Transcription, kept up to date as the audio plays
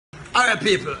Alright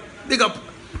people, big up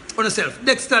on yourself.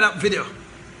 Dexta Daps video.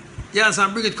 Yes,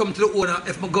 and bring it come to the owner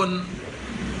if my gun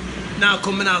now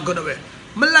come now gun away.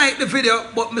 I like the video,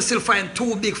 but I still find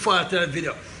two big faults in the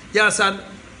video. Yes, and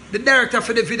the director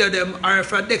for the video them, or if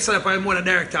Dexta Daps is one of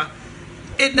the director,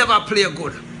 it never play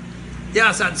good.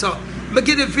 Yes, and so I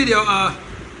give the video a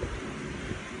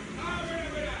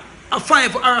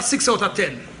 5 or a 6 out of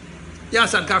 10.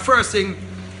 Yes, and because first thing,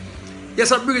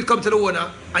 yes, I bring it come to the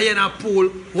owner, and you know pull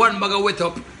one bag of wet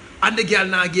up, and the girl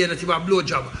now again it a blow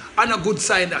job. And a good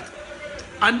sign that.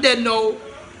 And then now,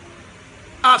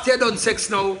 after you done sex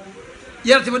now,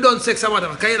 you haven't even done sex or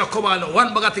whatever, because you don't come on now.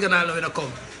 One bag of thing and all now you don't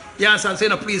come. You understand? So you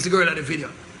don't please the girl in the video.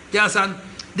 You understand?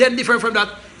 Then different from that,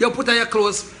 you put on your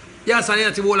clothes, you understand, you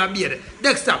have to hold a beard.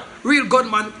 Next up, real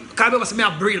gunman, because I must be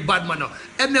a real bad man now.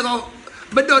 And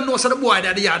I don't know so the boy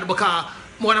at the yard because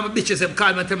one of my bitches them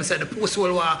call me and tell me say the post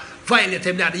will violate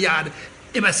him at the yard.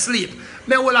 He must sleep.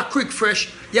 I will a quick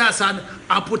fresh, yes, and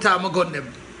put on my gun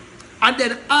them. And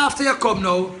then after you come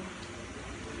now,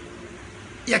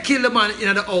 you kill the man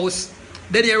in the house,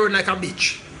 then you run like a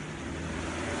bitch.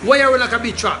 Why you run like a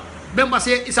bitch for? Remember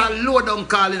say it's a low down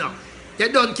call, you know.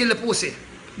 You don't kill the pussy.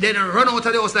 Then you run out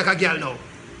of the house like a girl now.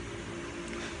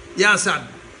 You understand?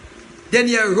 Then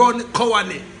you run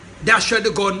cowardly, dash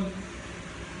the gun,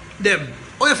 them.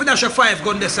 Or if you dash a 5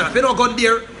 gun this if you don't gun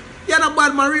there, you're not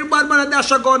bad man, real bad man,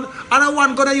 dash a gun, and a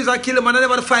 1 gun I use and kill him, and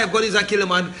never the 5 gun is a kill him,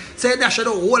 man. Say dash the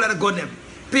whole of the gun them.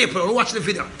 People, watch the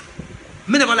video.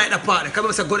 Me never like that part,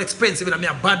 because I say gun expensive and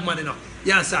I'm a bad man, you know.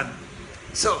 You understand?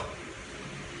 So,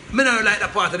 me never like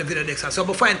that part of the video next time. So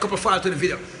I find a couple of faults in the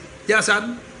video. You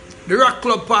understand? The rock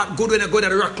club part, good when I go to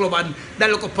the rock club and that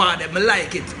little part there, I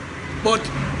like it. But,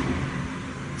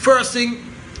 first thing,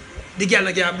 the girl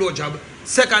not get a blowjob.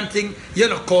 Second thing, you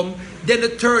don't come. Then the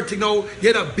third thing now,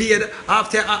 you don't beard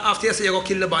after you say you go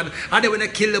kill the man. And then when you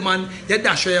kill the man, you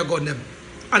dash your gun them.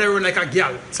 And they run like a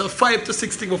girl. So 5 to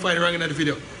 6 things we find wrong in the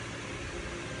video.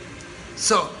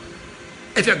 So,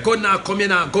 if your gun now come, you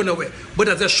now gun away. But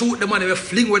as you shoot the man, you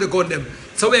fling where the gun them.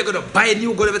 So we're going to buy a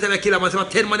new gun every time you kill a man. So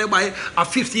 10 man you buy, a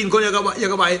 15 gun you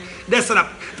go buy. That's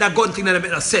that gun thing that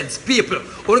make no sense. People,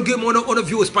 I want to give them on the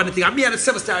views on the thing. I'm here at the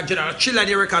 7-star general,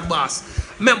 Trillionaire record boss.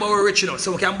 Remember we're rich enough,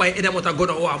 so we can buy any amount of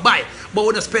gun we want to buy. But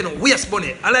we don't spend waste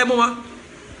money. I like mama?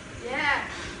 Yeah.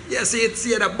 Yeah, see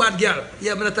that bad girl.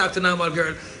 Yeah, I'm going to talk to normal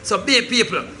girl. So be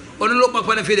people, when you look back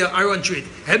on the video, I run through it.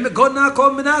 Help me gun now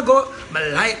come, me now go. I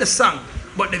like the song.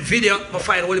 But the video, I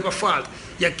find only a fault.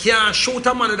 You can't shoot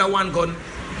a man with a 1 gun,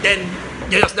 then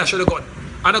you just dash the gun.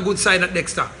 And a good sign at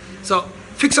Dexta. So,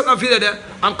 fix up a video there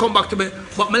and come back to me.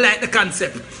 But I like the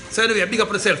concept. So anyway, big up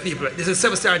on yourself, people. This is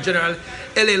 7-star general,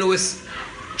 L.A. Lewis,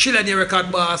 Trillionaire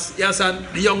record boss, you understand?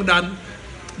 The young Dan,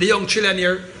 the young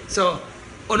Trillionaire. So,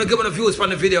 I want to give them the views from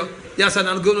the video. You understand?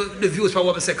 And give them the views for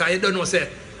what I say. Because you don't know, say,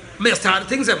 I start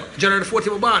things them. January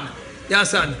 14th, born. You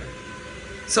understand?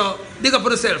 So, big up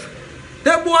on yourself.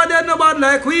 Them boy, they're not bad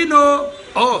like we know.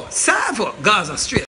 Oh, Savo, Gaza straight.